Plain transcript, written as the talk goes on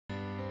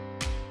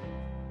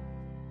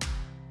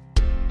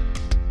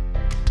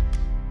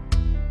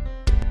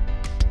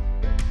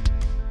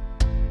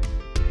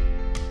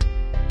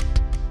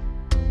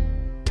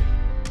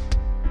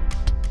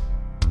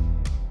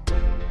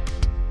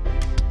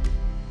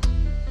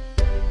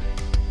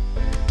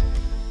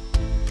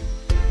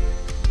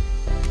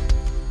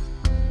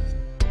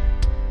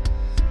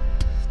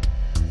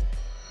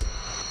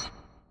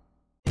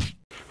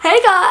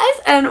Hey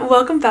guys, and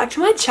welcome back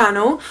to my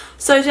channel.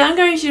 So today I'm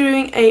going to be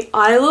doing a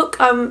eye look.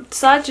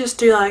 Decided to just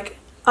do like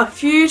a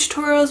few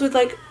tutorials with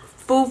like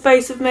full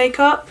face of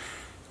makeup.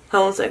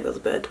 Hold on a sec, there's a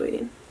bird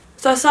tweeting.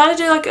 So I decided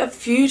to do like a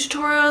few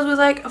tutorials with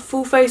like a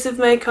full face of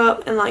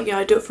makeup and like, you know,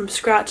 I do it from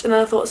scratch. And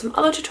then I thought some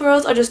other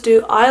tutorials I just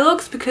do eye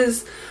looks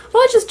because,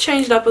 well, I just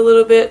changed it up a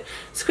little bit.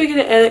 It's quicker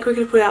to edit,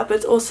 quicker to put out, but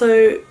it's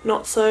also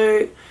not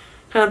so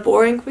kind of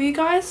boring for you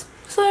guys.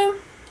 So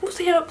we'll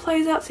see how it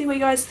plays out, see what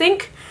you guys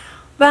think.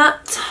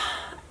 But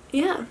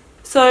yeah,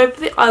 so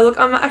for the eye look,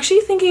 I'm actually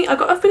thinking, I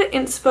got a bit of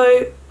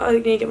inspo. I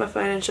need to get my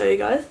phone and show you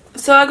guys.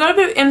 So I got a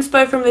bit of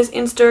inspo from this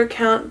Insta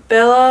account,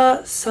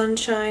 Bella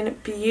Sunshine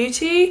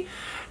Beauty.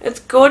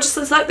 It's gorgeous.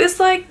 It's like this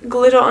like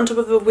glitter on top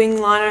of a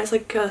wing liner. It's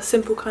like a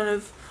simple kind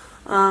of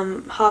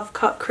half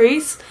cut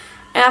crease.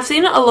 And I've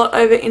seen it a lot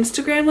over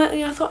Instagram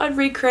lately. I thought I'd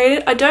recreate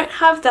it. I don't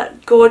have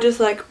that gorgeous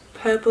like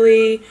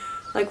purpley,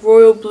 like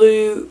royal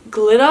blue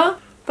glitter.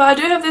 But I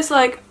do have this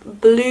like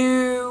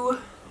blue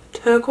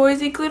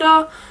turquoisey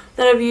glitter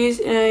that I've used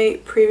in a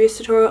previous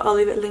tutorial. I'll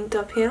leave it linked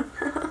up here.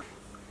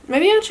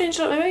 Maybe I'll change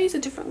it up. Maybe I'll use a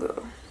different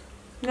glitter.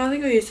 No, I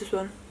think I'll use this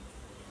one.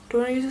 Do I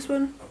want to use this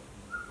one?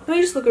 Let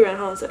me just look around.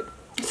 Hold on a sec.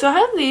 So I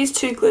have these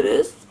two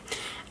glitters.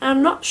 And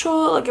I'm not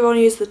sure like if I want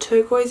to use the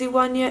turquoisey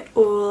one yet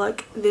or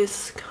like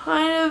this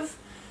kind of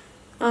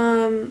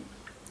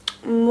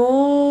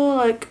more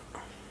like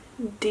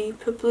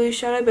deeper blue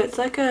shadow, but it's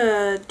like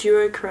a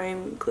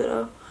duochrome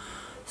glitter.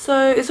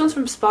 So this one's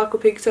from Sparkle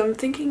Pig, so I'm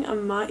thinking I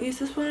might use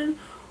this one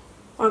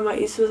or I might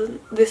use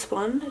this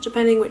one,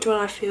 depending which one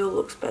I feel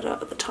looks better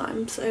at the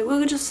time. So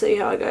we'll just see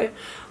how I go.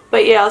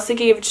 But yeah, I was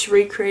thinking of just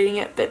recreating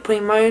it but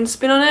putting my own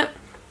spin on it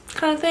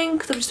kind of thing,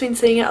 because I've just been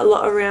seeing it a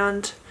lot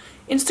around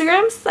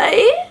Instagram.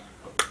 So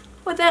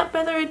without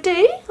further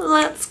ado,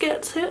 let's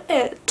get to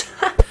it.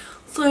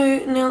 So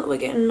now that we're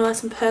getting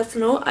nice and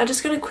personal, I'm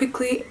just going to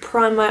quickly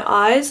prime my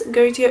eyes. I'm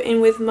going to go in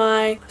with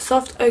my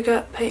soft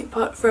ochre paint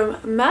pot from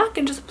MAC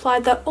and just apply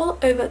that all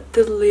over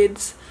the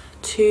lids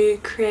to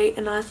create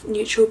a nice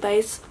neutral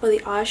base for the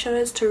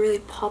eyeshadows to really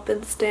pop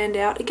and stand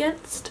out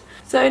against.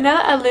 So now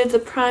that our lids are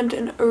primed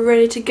and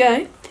ready to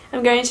go,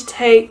 I'm going to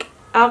take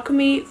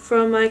Alchemy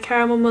from my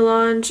Caramel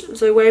Melange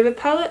Zoeva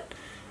palette,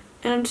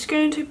 and I'm just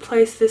going to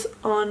place this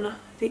on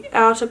the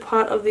outer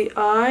part of the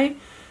eye.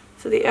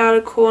 So the outer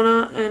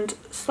corner and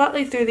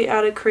slightly through the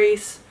outer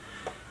crease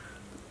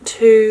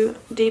to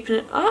deepen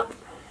it up.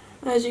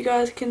 As you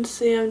guys can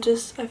see, I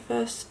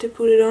first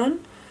stippled it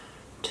on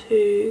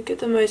to get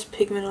the most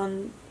pigment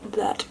on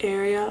that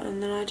area,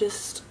 and then I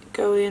just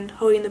go in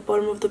holding the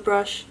bottom of the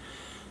brush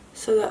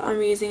so that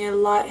I'm using a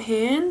light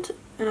hand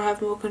and I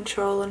have more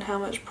control on how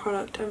much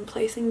product I'm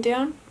placing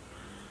down.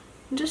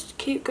 And just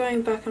keep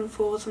going back and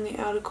forth on the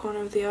outer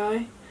corner of the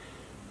eye,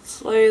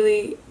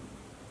 slowly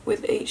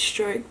with each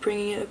stroke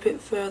bringing it a bit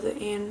further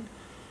in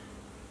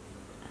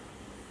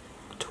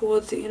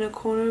towards the inner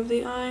corner of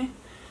the eye,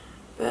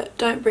 but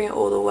don't bring it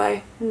all the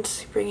way, and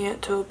just bring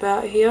it to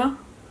about here,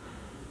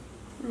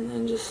 and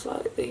then just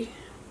slightly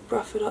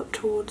rough it up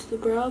towards the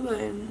brow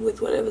bone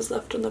with whatever's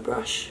left on the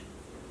brush.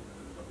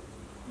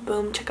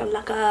 Boom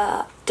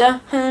chakalaka,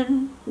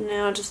 done.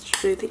 Now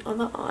just do the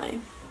other eye.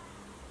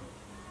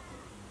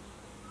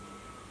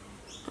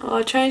 Oh,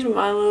 I changed my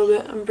mind a little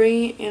bit. I'm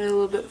bringing it in a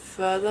little bit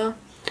further.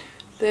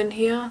 Then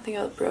here, I think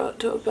I'll bring it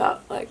to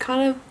about like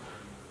kind of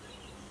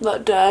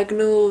like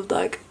diagonal of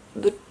like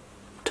the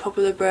top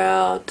of the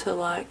brow to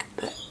like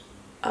the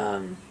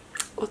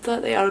what's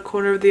that, the outer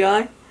corner of the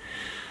eye.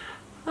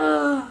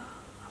 I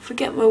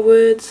forget my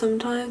words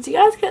sometimes. You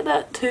guys get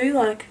that too?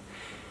 Like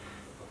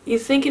you're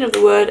thinking of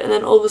the word and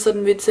then all of a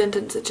sudden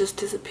mid-sentence it just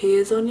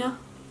disappears on you.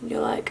 And you're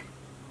like,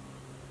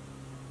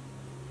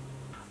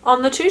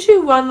 on the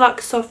 221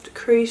 Luxe Soft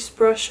Crease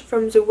Brush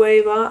from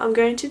Zoeva, I'm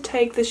going to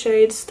take the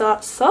shade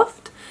Start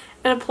Soft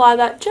and apply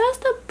that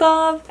just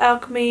above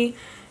Alchemy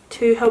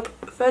to help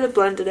further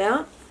blend it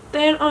out.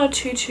 Then on a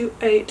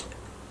 228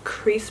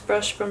 crease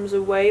brush from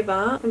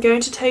Zoeva, I'm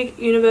going to take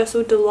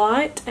Universal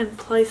Delight and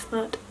place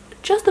that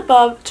just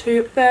above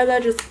to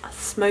further just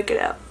smoke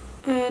it out.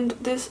 And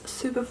this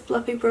super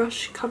fluffy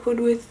brush coupled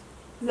with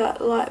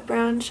that light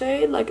brown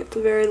shade, like it's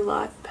a very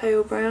light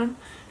pale brown,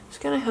 it's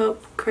going to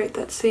help create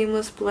that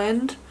seamless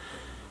blend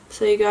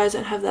so you guys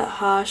don't have that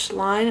harsh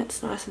line.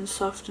 It's nice and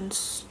soft and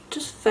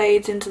just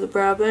fades into the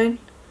brow bone.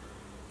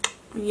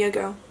 Yeah,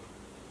 girl.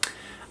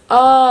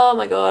 Oh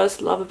my god, I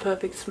just love a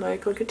perfect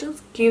smoke. Like it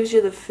just gives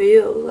you the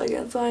feel. Like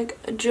it's like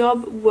a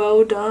job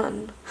well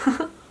done.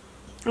 Oh,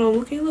 I'm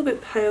looking a little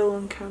bit pale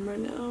on camera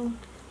now.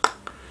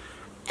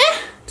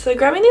 So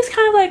grabbing this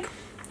kind of like,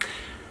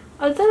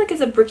 I'd say like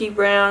it's a bricky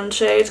brown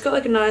shade. It's got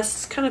like a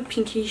nice kind of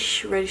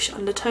pinkish reddish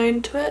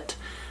undertone to it.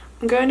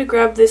 I'm going to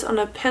grab this on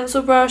a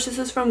pencil brush. This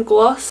is from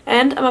Gloss,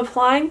 and I'm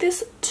applying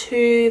this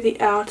to the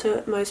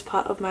outermost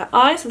part of my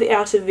eye, so the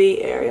outer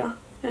V area.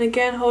 And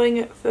again, holding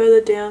it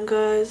further down,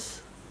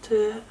 guys,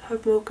 to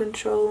have more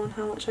control on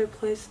how much I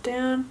place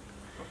down.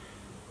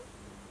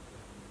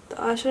 The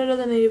eyeshadow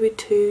doesn't need to be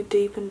too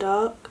deep and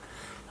dark.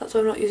 That's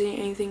why I'm not using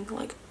anything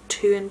like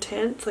too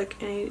intense, like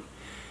any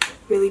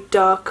really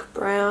dark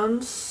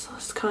browns.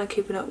 Just kind of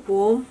keeping it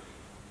warm.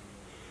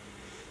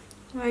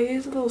 I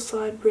use little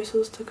side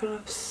bristles to kind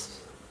of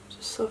just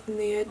soften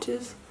the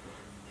edges,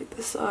 like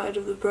the side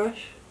of the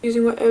brush.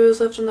 Using whatever's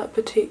left on that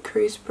petite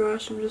crease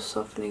brush, I'm just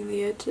softening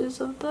the edges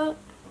of that.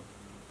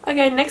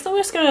 Okay, next I'm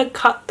just going to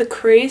cut the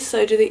crease,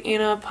 so do the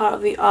inner part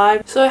of the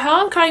eye. So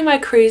how I'm cutting my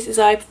crease is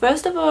I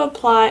first of all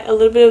apply a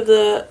little bit of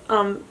the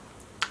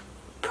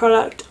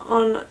product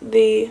on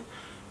the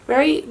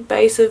very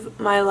base of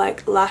my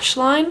lash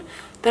line.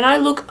 Then I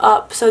look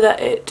up so that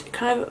it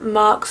kind of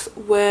marks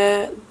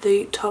where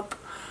the top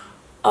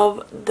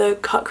of the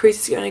cut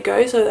crease is going to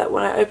go, so that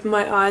when I open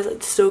my eyes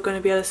it's still going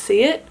to be able to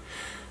see it.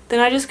 Then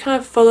I just kind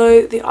of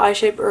follow the eye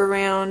shape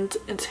around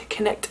and to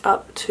connect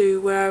up to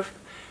where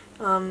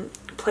I've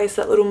placed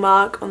that little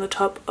mark on the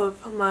top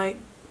of my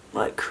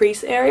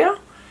crease area.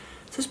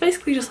 So it's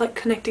basically just like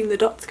connecting the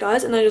dots,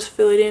 guys, and I just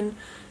fill it in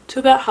to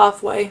about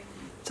halfway.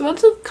 So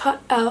once I've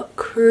cut out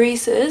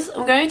creases,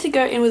 I'm going to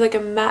go in with like a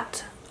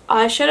matte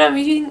eyeshadow.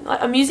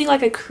 I'm using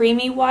like a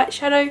creamy white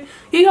shadow.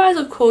 You guys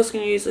of course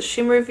can use a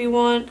shimmer if you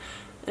want,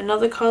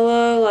 another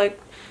colour. Like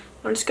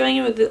I'm just going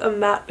in with a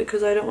matte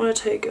because I don't want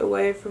to take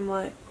away from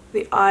like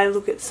the eye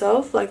look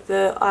itself, like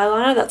the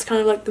eyeliner. That's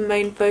kind of like the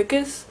main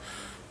focus.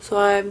 So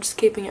I'm just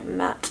keeping it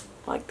matte,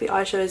 like the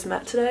eyeshadow is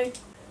matte today.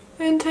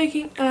 And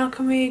taking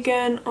Alchemy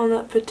again on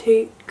that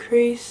petite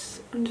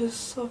crease and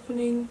just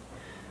softening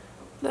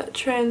that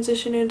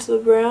transition into the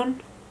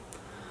brown.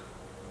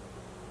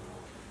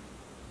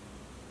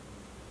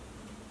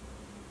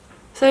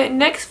 So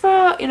next for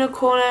our inner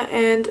corner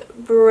and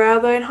brow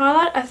bone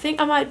highlight, I think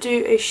I might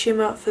do a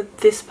shimmer for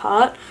this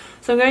part.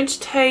 So I'm going to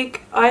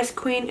take Ice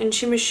Queen and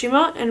Shimmer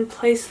Shimmer and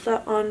place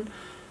that on.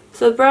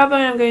 So the brow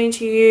bone I'm going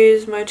to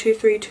use my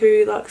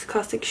 232 Luxe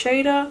Classic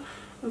Shader.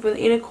 And for the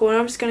inner corner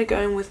I'm just going to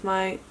go in with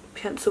my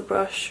pencil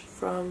brush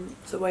from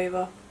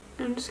Zoeva.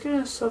 I'm just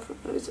going to soften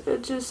those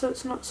edges so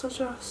it's not such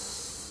a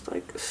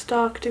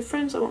stark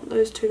difference. I want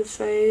those two to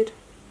fade.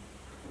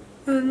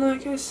 And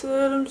like I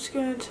said, I'm just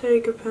going to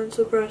take a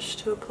pencil brush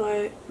to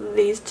apply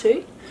these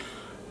two.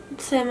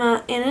 So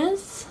my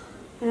inners,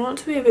 I want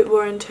it to be a bit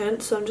more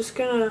intense, so I'm just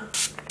going to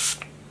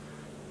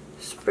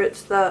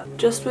spritz that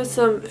just with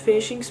some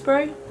finishing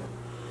spray.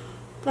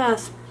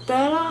 That's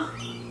better.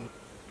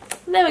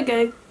 There we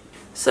go.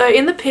 So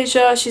in the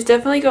picture, she's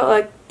definitely got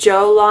like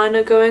gel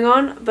liner going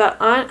on,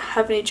 but I don't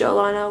have any gel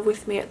liner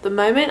with me at the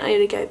moment. I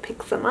need to go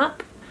pick some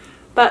up.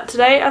 But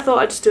today I thought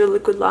I'd just do a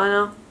liquid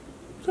liner.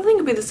 So I think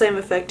it'll be the same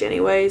effect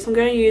anyways. I'm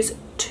going to use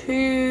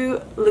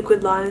 2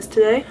 liquid liners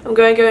today. I'm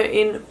going to go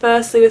in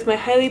firstly with my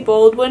Hailey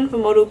Baldwin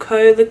from Model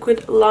Co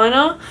liquid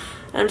liner.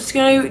 And I'm just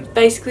going to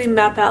basically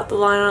map out the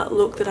liner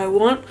look that I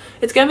want.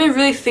 It's going to be a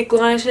really thick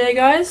liner today,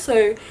 guys.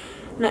 So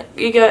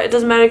it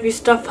doesn't matter if you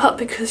stuff up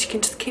because you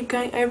can just keep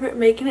going over it,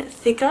 making it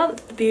thicker.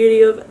 That's the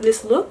beauty of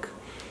this look.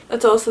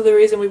 That's also the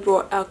reason we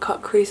brought our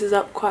cut creases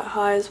up quite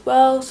high as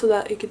well, so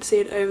that you could see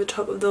it over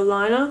top of the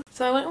liner.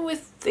 So I went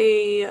with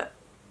the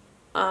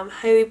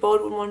Hailey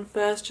Baldwin one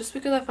first, just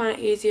because I find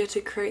it easier to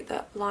create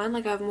that line.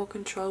 Like I have more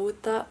control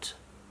with that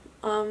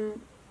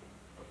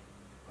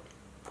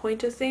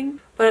pointer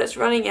thing. But it's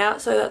running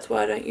out, so that's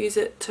why I don't use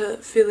it to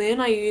fill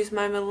in. I use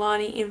my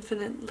Milani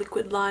Infinite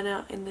liquid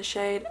liner in the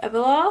shade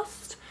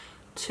Everlast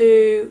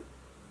to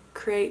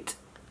create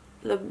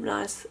the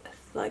nice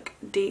like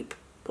deep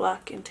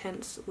black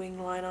intense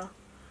wing liner.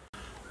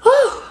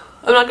 Whew!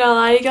 I'm not gonna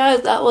lie to you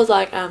guys, that was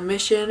like a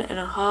mission and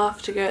a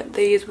half to get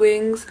these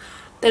wings.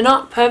 They're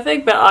not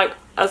perfect, but like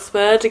I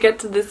swear to get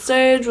to this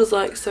stage was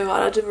like so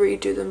hard. I had to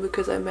redo them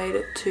because I made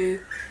it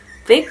too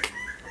thick.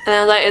 And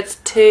I was like,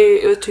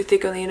 it was too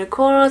thick on the inner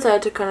corner, so I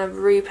had to kind of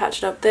repatch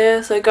it up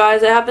there. So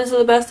guys, it happens to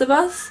the best of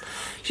us.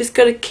 You just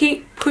gotta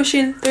keep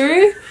pushing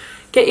through.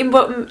 Get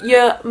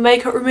your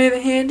makeup remover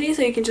handy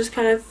so you can just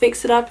kind of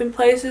fix it up in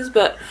places.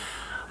 But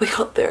we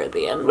got there at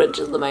the end, which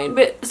is the main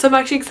bit. So I'm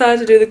actually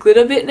excited to do the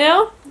glitter bit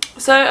now.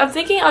 So I'm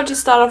thinking I'll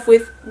just start off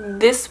with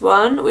this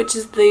one, which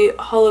is the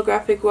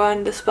holographic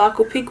one, the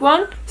Sparkle Pig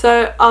one.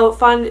 So I'll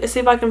see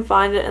if I can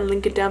find it and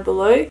link it down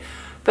below.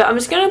 But I'm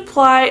just going to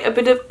apply a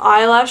bit of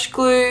eyelash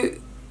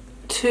glue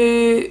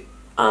to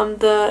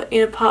the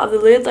inner part of the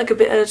lid, like a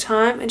bit at a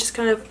time, and just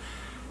kind of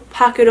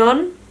pack it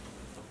on.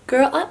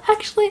 Girl, I'm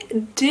actually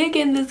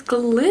digging this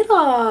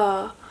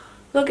glitter.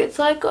 Look, it's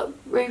like got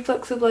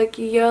reflex of like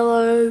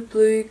yellow,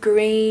 blue,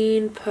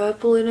 green,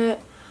 purple in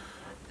it.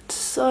 It's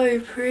so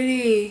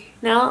pretty.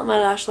 Now that my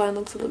lash line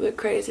looks a little bit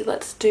crazy,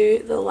 let's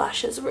do the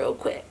lashes real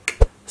quick.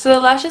 So the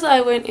lashes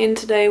I went in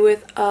today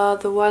with are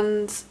the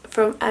ones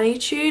from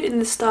Anitude in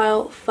the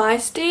style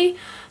Feisty.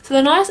 So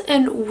they're nice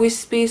and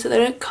wispy, so they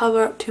don't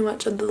cover up too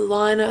much of the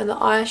liner and the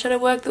eyeshadow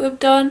work that we've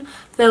done.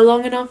 They're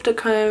long enough to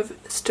kind of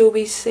still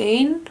be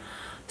seen,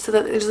 so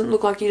that it doesn't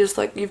look like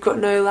you've got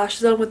no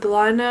lashes on with the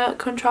liner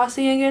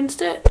contrasting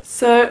against it.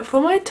 So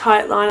for my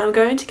tight line, I'm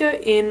going to go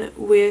in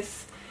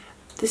with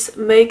this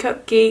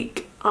Makeup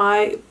Geek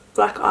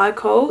black eye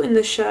kohl in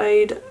the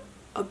shade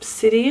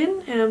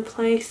Obsidian, and I'm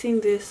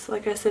placing this,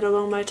 like I said,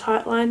 along my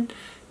tight line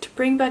to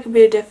bring back a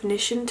bit of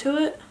definition to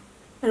it.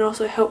 and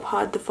also help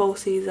hide the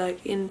falsies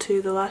like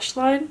into the lash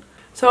line.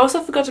 So I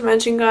also forgot to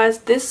mention, guys,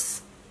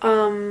 this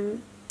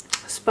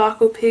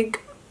Sparkle Pig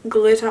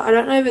glitter, I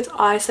don't know if it's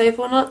eye safe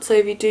or not, so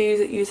if you do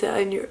use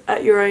it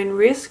at your own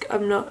risk.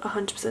 I'm not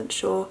 100%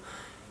 sure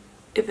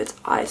if it's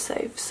eye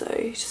safe, so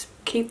just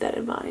keep that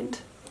in mind.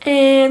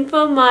 And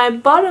for my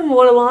bottom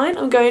waterline,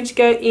 I'm going to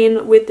go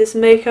in with this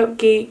Makeup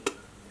Geek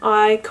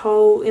eye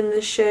kohl in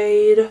the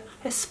shade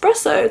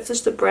Espresso. It's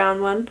just a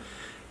brown one.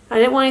 I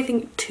didn't want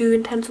anything too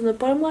intense on the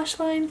bottom lash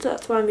line, so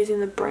that's why I'm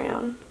using the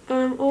brown.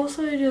 I'm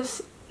also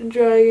just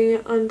dragging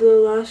it under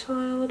the lash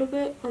line a little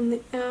bit on the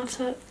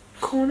outer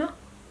corner.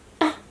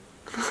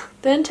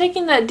 Then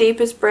taking that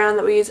deepest brown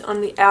that we use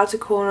on the outer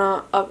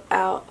corner of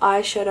our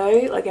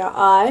eyeshadow, like our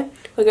eye,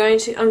 I'm going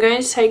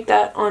to take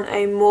that on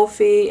a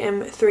Morphe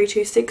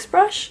M326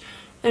 brush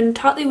and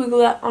tightly wiggle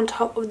that on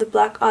top of the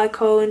black eye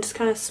kohl and just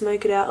kind of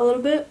smoke it out a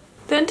little bit.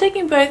 Then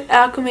taking both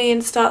Alchemy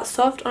and Start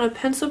Soft on a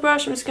pencil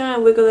brush, I'm just going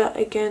to wiggle that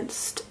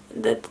against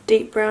the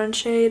deep brown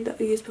shade that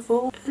we used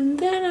before. And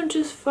then I'm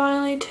just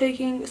finally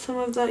taking some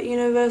of that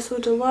Universal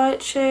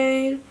Delight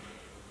shade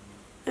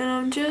and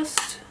I'm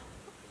just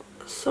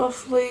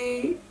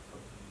softly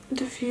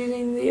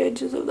diffusing the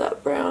edges of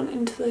that brown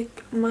into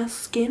like my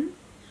skin.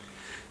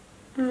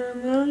 And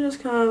then I'm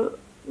just kind of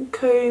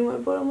coating my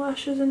bottom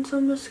lashes in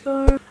some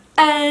mascara.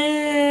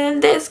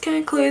 And this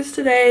concludes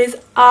today's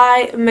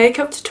eye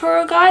makeup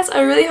tutorial, guys.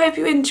 I really hope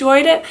you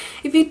enjoyed it.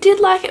 If you did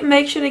like it,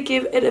 make sure to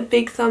give it a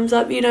big thumbs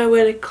up. You know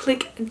where to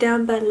click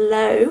down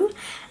below.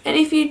 And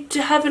if you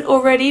haven't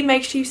already,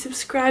 make sure you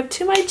subscribe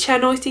to my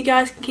channel so you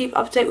guys can keep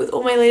up to date with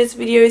all my latest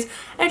videos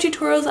and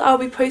tutorials that I'll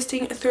be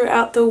posting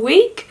throughout the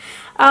week.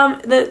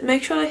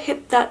 Make sure to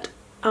hit that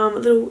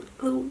little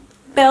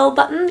bell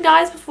button,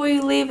 guys, before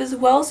you leave as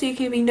well, so you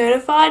can be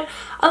notified.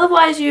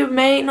 Otherwise you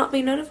may not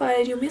be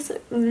notified, you'll miss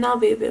it, and that'll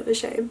be a bit of a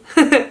shame.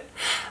 But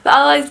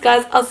otherwise,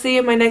 guys, I'll see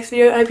you in my next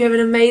video. I hope you have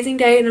an amazing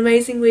day, an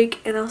amazing week,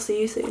 and I'll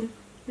see you soon.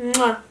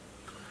 Mwah.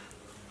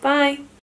 Bye.